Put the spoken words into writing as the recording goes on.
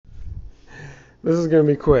This is going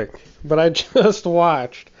to be quick. But I just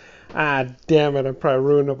watched. Ah, damn it. I probably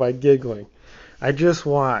ruined it by giggling. I just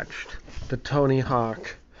watched the Tony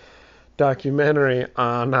Hawk documentary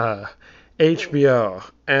on HBO.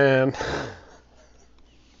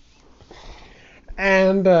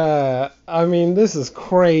 I mean, this is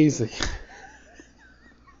crazy.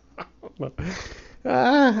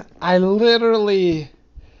 I literally.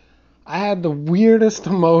 I had the weirdest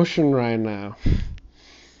emotion right now.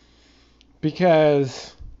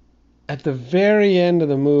 Because at the very end of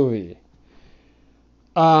the movie,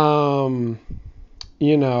 um,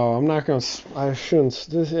 I'm not gonna. I shouldn't.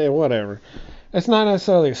 Whatever. It's not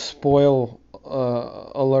necessarily a spoil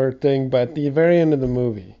alert thing, but at the very end of the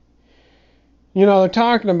movie, they're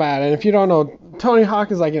talking about it. And if you don't know, Tony Hawk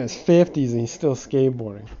is like in his 50s and he's still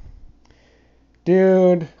skateboarding.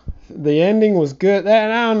 Dude, the ending was good.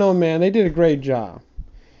 And I don't know, man. They did a great job.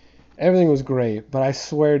 Everything was great, but I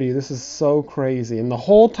swear to you, this is so crazy. And the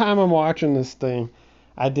whole time I'm watching this thing,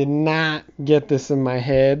 I did not get this in my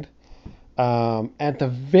head. At the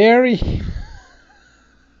very,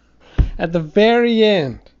 at the very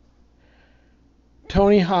end,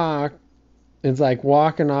 Tony Hawk is like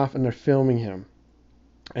walking off, and they're filming him,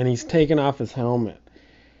 and he's taking off his helmet.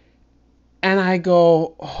 And I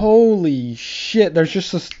go, holy shit! There's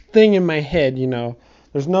just this thing in my head,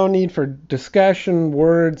 There's no need for discussion,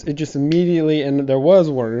 words. It just immediately, and there was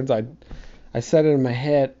words. I said it in my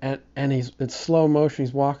head, and it's slow motion.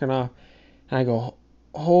 He's walking off, and I go,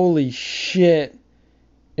 holy shit!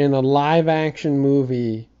 In a live action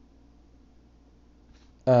movie,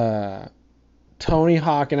 Tony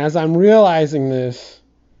Hawk, and as I'm realizing this,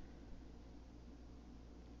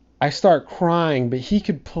 I start crying. But he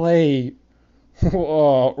could play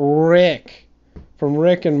Rick from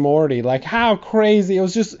Rick and Morty. Like, how crazy. It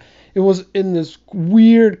was in this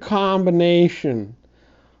weird combination.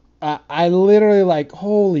 I literally like,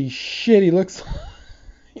 holy shit, he looks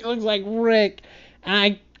like Rick. And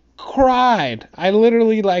I cried. I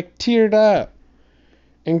literally like teared up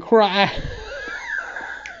and cried.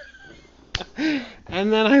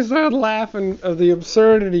 And then I started laughing of the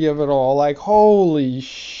absurdity of it all. Like, holy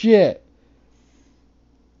shit.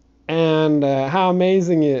 And how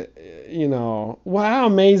amazing how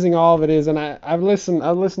amazing all of it is. And I've listened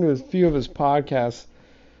to a few of his podcasts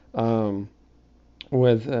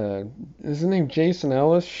with is his name Jason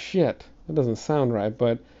Ellis? Shit, that doesn't sound right.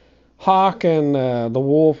 But Hawk and the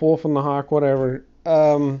Wolf and the Hawk, whatever.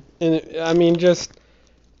 I mean, just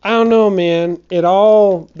I don't know, man.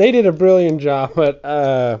 They did a brilliant job, but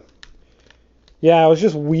yeah, it was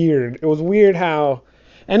just weird. It was weird and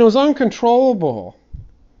it was uncontrollable.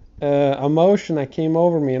 Emotion that came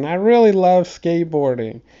over me, and I really love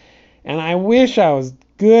skateboarding, and I wish I was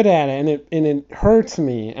good at it, and it hurts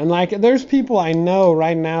me. And like, there's people I know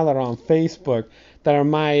right now that are on Facebook that are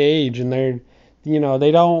my age, and they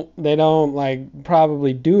don't like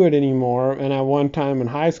probably do it anymore. And at one time in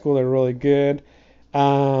high school they're really good.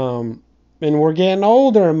 And we're getting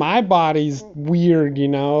older, and my body's weird,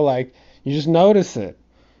 like you just notice it.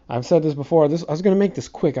 I've said this before. I was gonna make this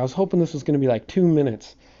quick. I was hoping this was gonna be like 2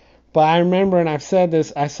 minutes. But I remember, and I've said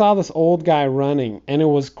this, I saw this old guy running, and it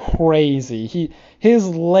was crazy. His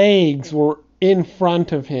legs were in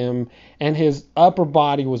front of him, and his upper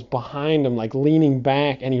body was behind him, like leaning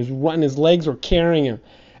back, and he was running. His legs were carrying him,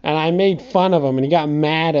 and I made fun of him, and he got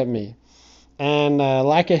mad at me. And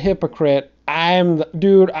like a hypocrite, I'm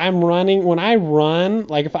running. When I run,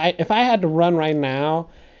 like if I had to run right now,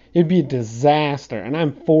 it'd be a disaster. And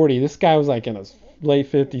I'm 40. This guy was like in his late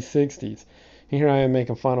 50s, 60s. Here I am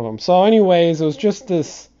making fun of him. So anyways, it was just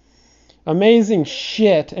this amazing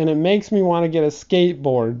shit, and it makes me want to get a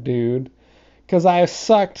skateboard, dude. Because I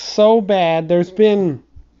sucked so bad. I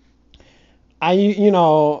landed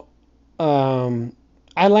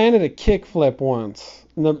a kickflip once.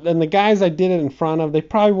 And the guys I did it in front of, they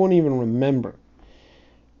probably won't even remember.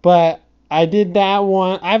 But I did that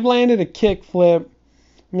one. I've landed a kickflip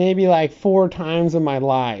maybe like 4 times in my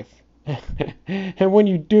life. And when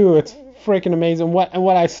you do, it's freaking amazing.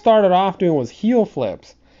 What I started off doing was heel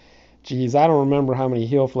flips. Jeez, I don't remember how many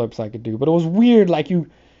heel flips I could do, but it was weird. Like,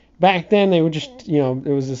 back then they would just, it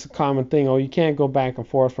was just a common thing. Oh, you can't go back and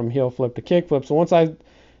forth from heel flip to kick flip. So once I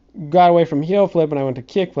got away from heel flip and I went to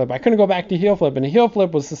kick flip, I couldn't go back to heel flip. And the heel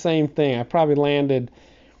flip was the same thing. I probably landed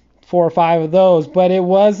 4 or 5 of those, but it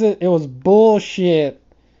was bullshit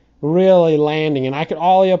really landing. And I could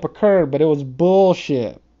ollie up a curb, but it was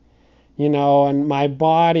bullshit. And my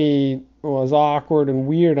body was awkward and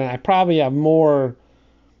weird, and I probably have more,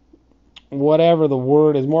 whatever the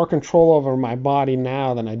word is, more control over my body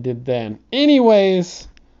now than I did then. Anyways,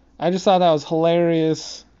 I just thought that was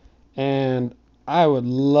hilarious, and I would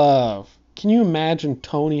love. Can you imagine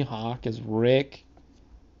Tony Hawk as Rick?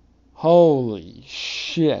 Holy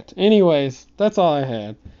shit. Anyways, that's all I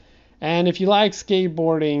had. And if you like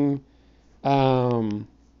skateboarding, um,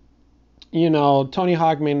 Tony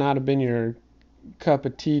Hawk may not have been your cup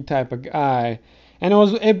of tea type of guy. And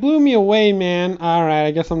it blew me away, man. All right,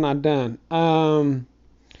 I guess I'm not done.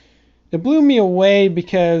 It blew me away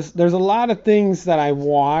because there's a lot of things that I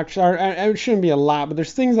watch, or it shouldn't be a lot, but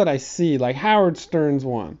there's things that I see, like Howard Stern's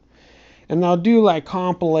one. And they'll do like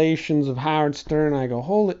compilations of Howard Stern. And I go,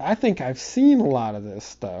 holy, I think I've seen a lot of this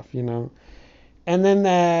stuff. And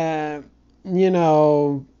then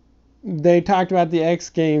they talked about the X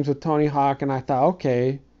Games with Tony Hawk, and I thought,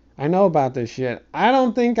 okay, I know about this shit. I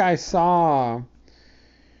don't think I saw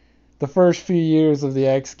the first few years of the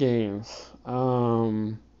X Games.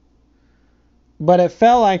 But it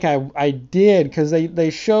felt like I did because they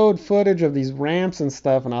showed footage of these ramps and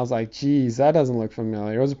stuff, and I was like, geez, that doesn't look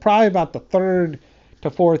familiar. It was probably about the third to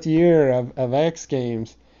fourth year of X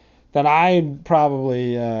Games that I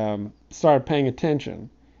probably started paying attention.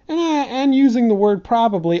 And using the word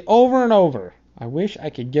probably over and over. I wish I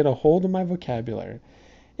could get a hold of my vocabulary.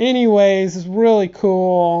 Anyways, it's really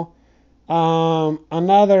cool.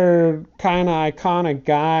 Another kind of iconic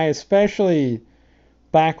guy, especially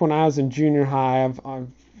back when I was in junior high. I've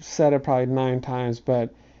said it probably 9 times,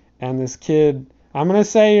 and this kid, I'm gonna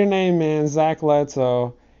say your name, man, Zach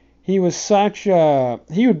Letso. He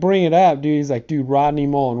would bring it up, dude. He's like, dude, Rodney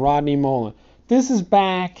Mullen. This is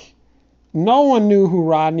back. No one knew who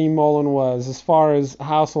Rodney Mullen was as far as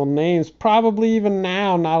household names. Probably even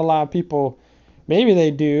now, not a lot of people. Maybe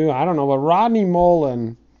they do. I don't know. But Rodney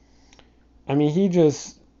Mullen, I mean,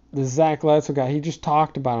 the Zach Letso guy, he just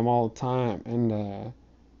talked about him all the time. And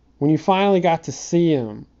when you finally got to see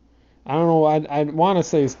him, I don't know, I want to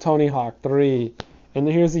say it's Tony Hawk 3, and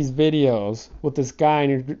here's these videos with this guy,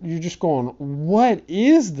 and you're just going, what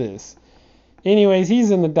is this? Anyways,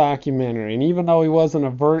 he's in the documentary, and even though he wasn't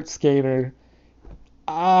a vert skater,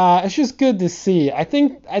 it's just good to see. I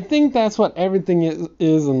think that's what everything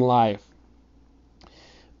is in life.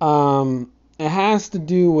 It has to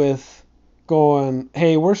do with going,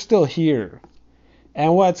 hey, we're still here.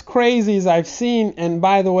 And what's crazy is I've seen, and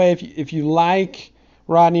by the way, if you like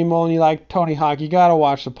Rodney Mullen, you like Tony Hawk, you gotta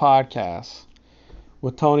watch the podcast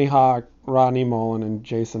with Tony Hawk, Rodney Mullen, and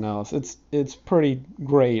Jason Ellis. It's pretty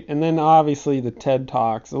great. And then obviously the TED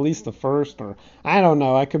Talks, at least the first, or I don't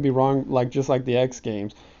know, I could be wrong, just like the X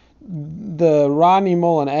Games. The Rodney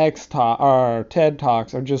Mullen or TED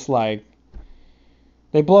Talks are just like,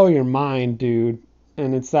 they blow your mind, dude.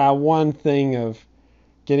 And it's that one thing of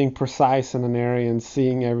getting precise in an area and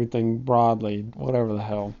seeing everything broadly, whatever the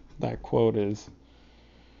hell that quote is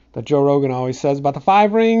that Joe Rogan always says about the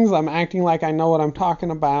 5 rings. I'm acting like I know what I'm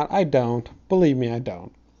talking about. I don't. Believe me, I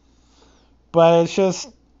don't. But it's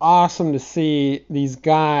just awesome to see these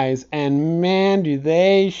guys, and man, do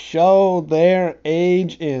they show their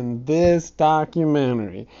age in this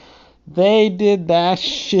documentary. They did that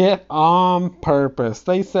shit on purpose.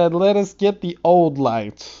 They said, let us get the old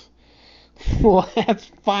lights. Let's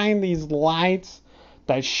find these lights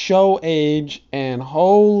that show age, and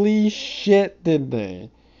holy shit did they.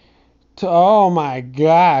 Oh my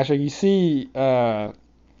gosh, you see, Rodney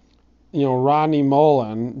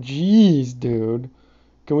Mullen. Jeez, dude.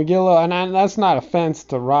 Can we get a little, and that's not offense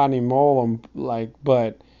to Rodney Mullen,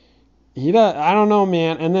 but he does, I don't know,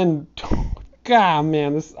 man. And then, God,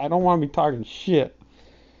 man, I don't want to be talking shit.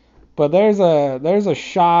 But there's a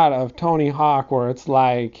shot of Tony Hawk where it's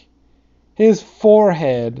like, his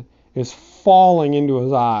forehead is falling into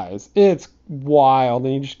his eyes. It's wild,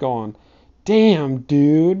 and you're just going, damn,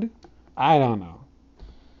 dude. I don't know.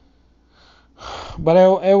 But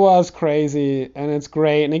it was crazy, and it's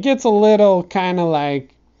great. And it gets a little kind of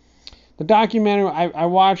like the documentary. I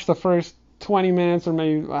watched the first 20 minutes or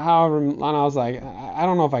maybe however, and I was like, I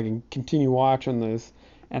don't know if I can continue watching this.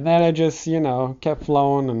 And then it just, kept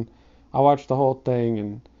flowing, and I watched the whole thing,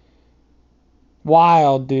 and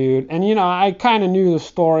wild, dude. And, I kind of knew the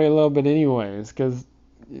story a little bit anyways, because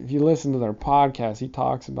if you listen to their podcast, he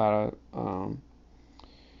talks about it.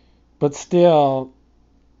 But still,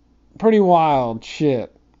 pretty wild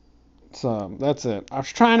shit. So, that's it. I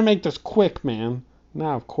was trying to make this quick, man.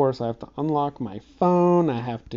 Now, of course, I have to unlock my phone. I have to